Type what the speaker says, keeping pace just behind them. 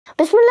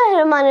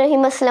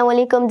Bismillahirrahmanirrahim. Assalamu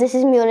alaikum. This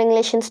is me, your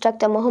English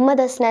Instructor Muhammad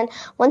Hasnain,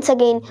 once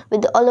again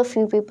with all of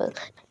you people.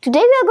 Today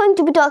we are going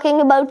to be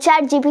talking about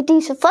Chat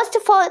GPT. So first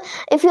of all,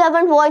 if you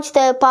haven't watched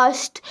the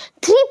past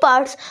 3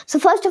 parts, so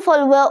first of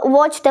all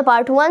watch the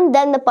part 1,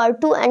 then the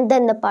part 2 and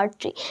then the part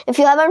 3. If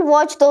you haven't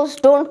watched those,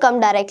 don't come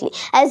directly.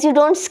 As you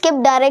don't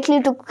skip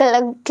directly to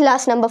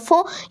class number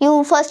 4,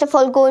 you first of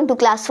all go into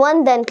class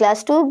 1, then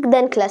class 2,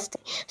 then class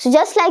 3. So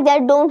just like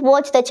that, don't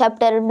watch the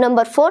chapter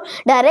number 4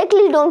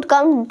 directly, don't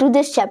come to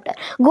this chapter.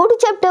 Go to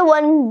chapter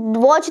 1,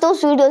 watch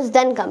those videos,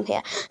 then come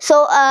here.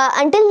 So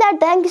until that,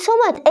 thank you so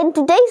much. In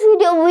today's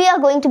video, we are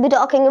going to be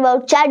talking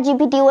about Chat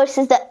GPT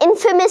versus the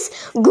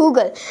infamous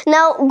Google.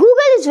 Now,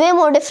 Google is way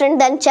more different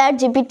than Chat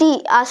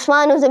GPT.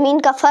 Asman और ज़मीन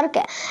का फर्क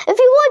है. If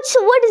you watch,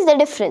 so what is the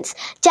difference?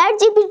 Chat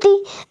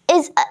GPT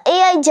is an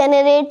AI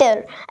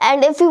generator,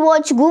 and if you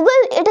watch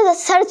Google, it is a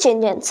search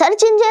engine.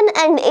 Search engine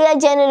and AI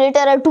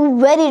generator are two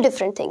very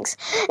different things.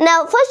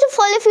 Now, first of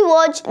all, if you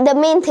watch the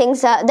main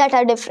things that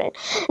are different.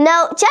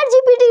 Now, Chat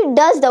GPT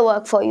does the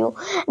work for you.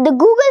 The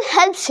Google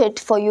helps it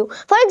for you.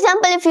 For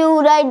example, if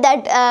you write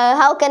that,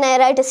 how can I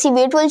write a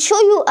CV? It will show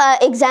you an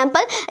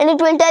example and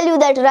it will tell you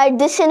that write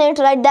this in it,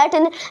 write that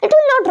in it. It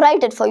will not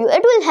write it for you.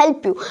 It will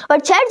help you.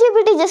 But Chat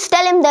GPT, just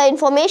tell him the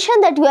information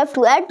that you have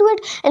to add to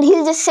it and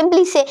he'll just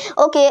simply say,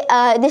 okay,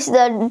 this is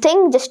the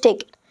thing, just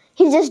take it.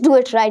 He'll just do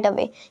it right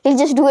away. He'll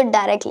just do it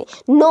directly.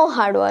 No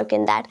hard work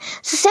in that.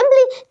 So simply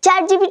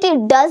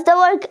ChatGPT does the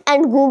work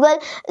and Google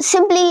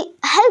simply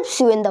helps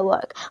you in the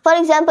work. For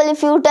example,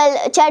 if you tell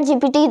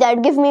ChatGPT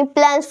that give me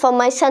plans for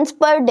my son's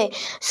birthday,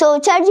 so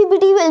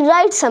ChatGPT will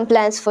write some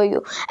plans for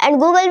you and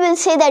Google will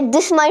say that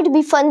this might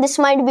be fun, this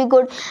might be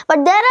good,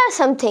 but there are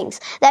some things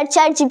that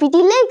ChatGPT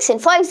lacks in.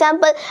 For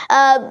example,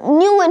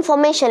 new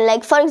information,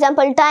 like for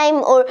example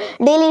time or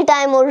daily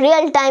time or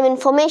real time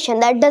information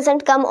that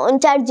doesn't come on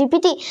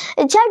ChatGPT.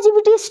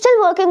 ChatGPT is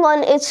still working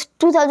on its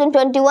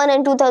 2021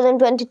 and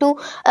 2022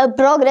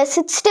 progress.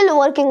 It's still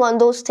working on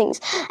those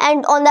things.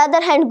 And on the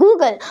other hand,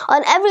 Google,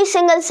 on every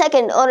single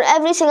second or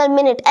every single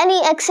minute,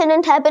 any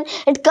accident happen,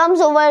 it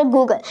comes over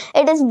Google.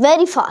 It is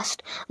very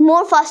fast,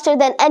 more faster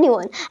than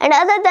anyone. And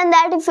other than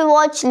that, if you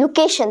watch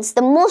locations,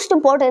 the most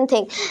important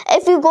thing,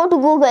 if you go to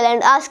Google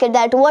and ask it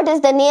that what is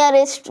the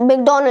nearest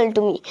McDonald's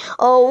to me,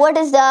 or what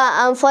is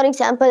the, for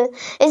example,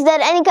 is there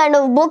any kind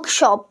of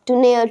bookshop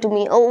near to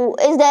me, or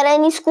is there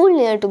any school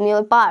near to me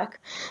or park,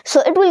 so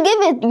it will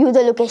give you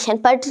the location.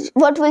 But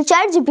what will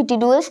ChatGPT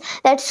do is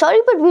that, sorry,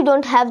 but we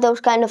don't have those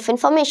kind of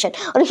information,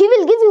 or he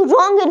will give you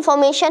wrong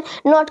information,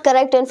 not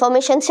correct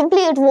information. Simply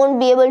it won't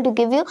be able to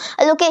give you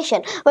a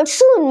location. But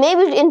soon,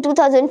 maybe in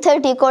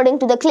 2030, according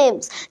to the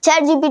claims,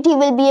 ChatGPT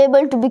will be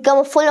able to become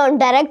a full-on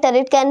director.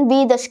 It can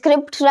be the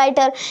script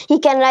writer. He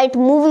can write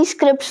movie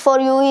scripts for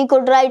you. He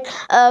could write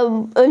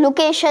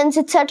locations,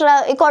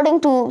 etc.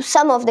 according to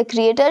some of the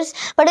creators,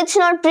 but it's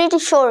not pretty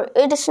sure.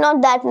 It is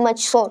not that much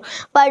so,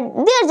 but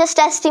they are just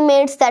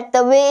estimates that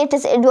the way it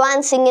is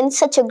advancing in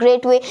such a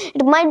great way,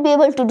 it might be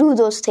able to do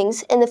those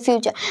things in the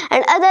future.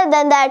 And other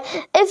than that,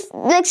 if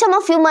like some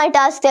of you might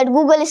ask that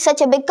Google is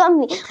such a big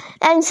company,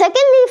 and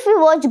secondly, if you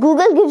watch,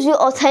 Google gives you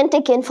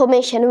authentic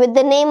information with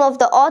the name of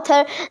the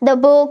author, the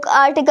book,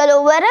 article,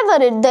 or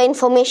wherever the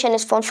information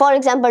is from. For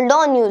example,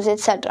 Dawn News,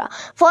 etc.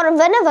 for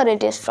whenever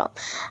it is from.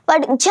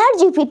 But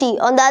ChatGPT,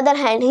 on the other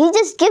hand, he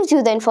just gives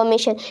you the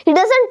information. He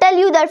doesn't tell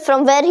you that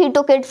from where he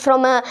took it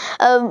from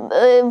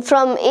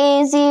from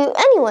AZ,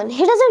 anyone.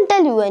 He doesn't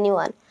tell you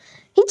anyone.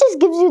 He just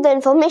gives you the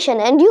information,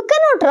 and you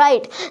cannot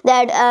write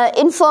that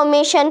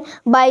information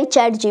by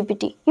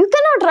ChatGPT. You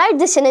cannot write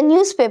this in a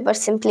newspaper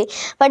simply.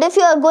 But if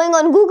you are going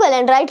on Google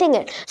and writing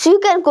it, so you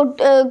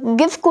can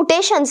give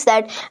quotations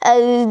that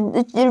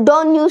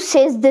Dawn News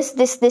says this.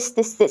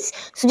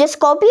 So just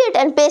copy it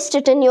and paste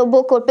it in your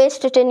book or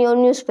paste it in your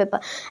newspaper,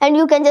 and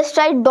you can just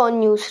write Dawn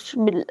News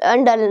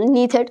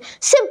underneath it.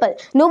 Simple.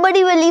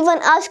 Nobody will even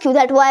ask you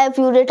that why have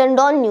you written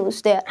Dawn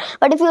News there.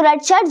 But if you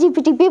write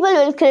ChatGPT, people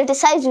will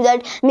criticize you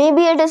that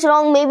maybe it is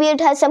wrong, maybe it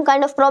has some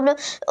kind of problem.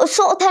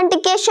 So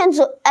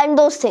authentications and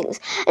those things.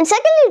 And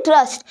secondly,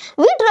 trust.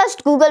 We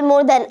trust Google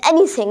more than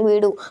anything we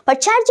do, but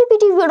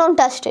ChatGPT, we don't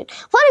trust it.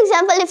 For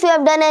example, if you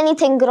have done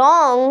anything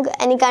wrong,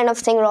 any kind of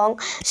thing wrong,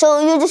 so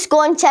you just go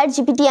on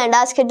ChatGPT and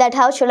ask it that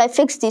how should I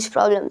fix these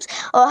problems,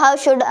 or how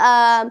should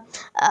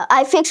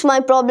I fix my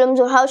problems,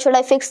 or how should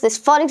I fix this.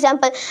 For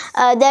example,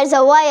 there's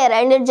a wire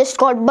and it just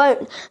got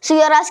burned, so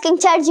you're asking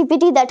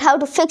ChatGPT that how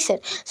to fix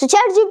it. So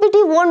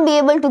ChatGPT won't be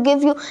able to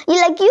give you,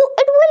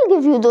 it will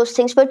give you those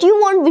things, but you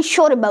won't be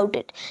sure about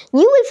it. You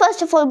will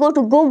first of all go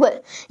to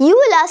Google. You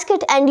will ask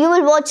it and you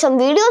will watch some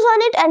videos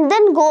on it and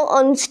then go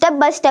on step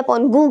by step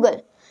on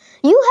Google.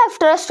 You have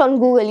trust on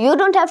Google. You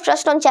don't have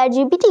trust on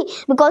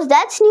ChatGPT because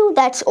that's new,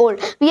 that's old.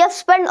 We have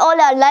spent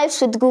all our lives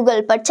with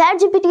Google, but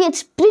ChatGPT,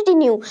 it's pretty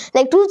new.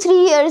 Like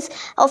 2-3 years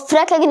of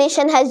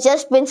recognition has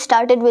just been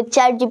started with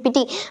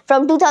ChatGPT.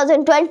 From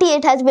 2020,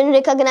 it has been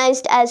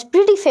recognized as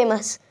pretty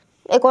famous,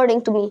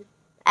 according to me.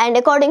 And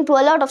according to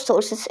a lot of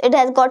sources, it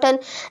has gotten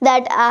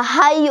that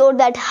high or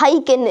that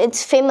hike in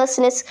its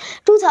famousness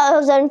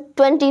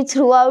 2020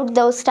 throughout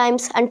those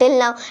times until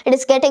now. It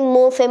is getting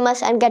more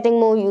famous and getting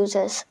more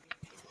users.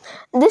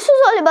 This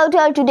was all about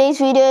our today's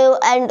video,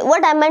 and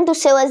what I meant to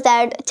say was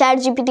that Chat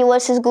GPT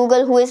versus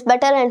Google, who is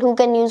better and who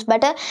can use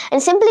better.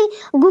 And simply,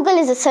 Google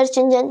is a search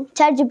engine,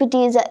 Chat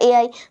GPT is a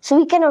AI, so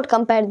we cannot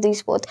compare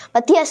these both.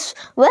 But yes,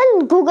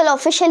 when Google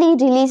officially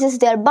releases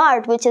their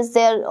BART, which is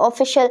their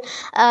official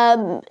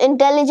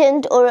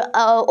intelligent or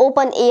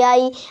open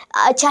AI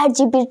Chat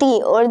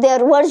GPT, or their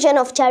version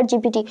of Chat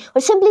GPT,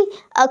 or simply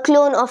a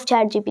clone of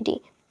Chat GPT.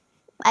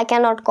 I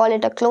cannot call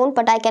it a clone,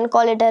 but I can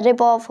call it a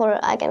rip-off, or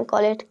I can call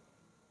it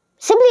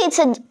simply it's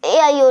an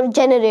AI or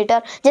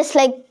generator, just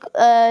like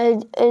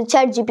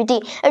Chat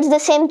GPT. It's the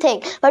same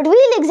thing, but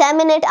we'll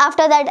examine it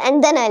after that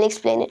and then I'll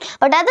explain it.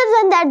 But other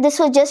than that, this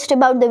was just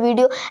about the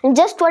video, and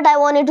just what I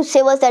wanted to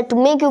say was that to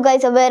make you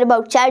guys aware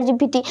about Chat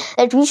GPT,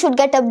 that we should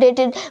get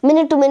updated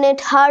minute to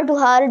minute, hour to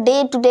hour,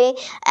 day to day,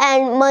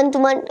 and month to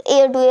month,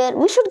 year to year.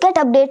 We should get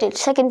updated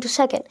second to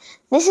second.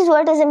 This is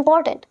what is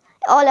important.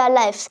 All our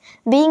lives,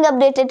 being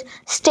updated,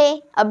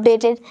 stay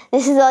updated.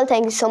 This is all.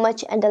 Thank you so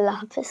much, and Allah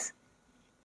Hafiz.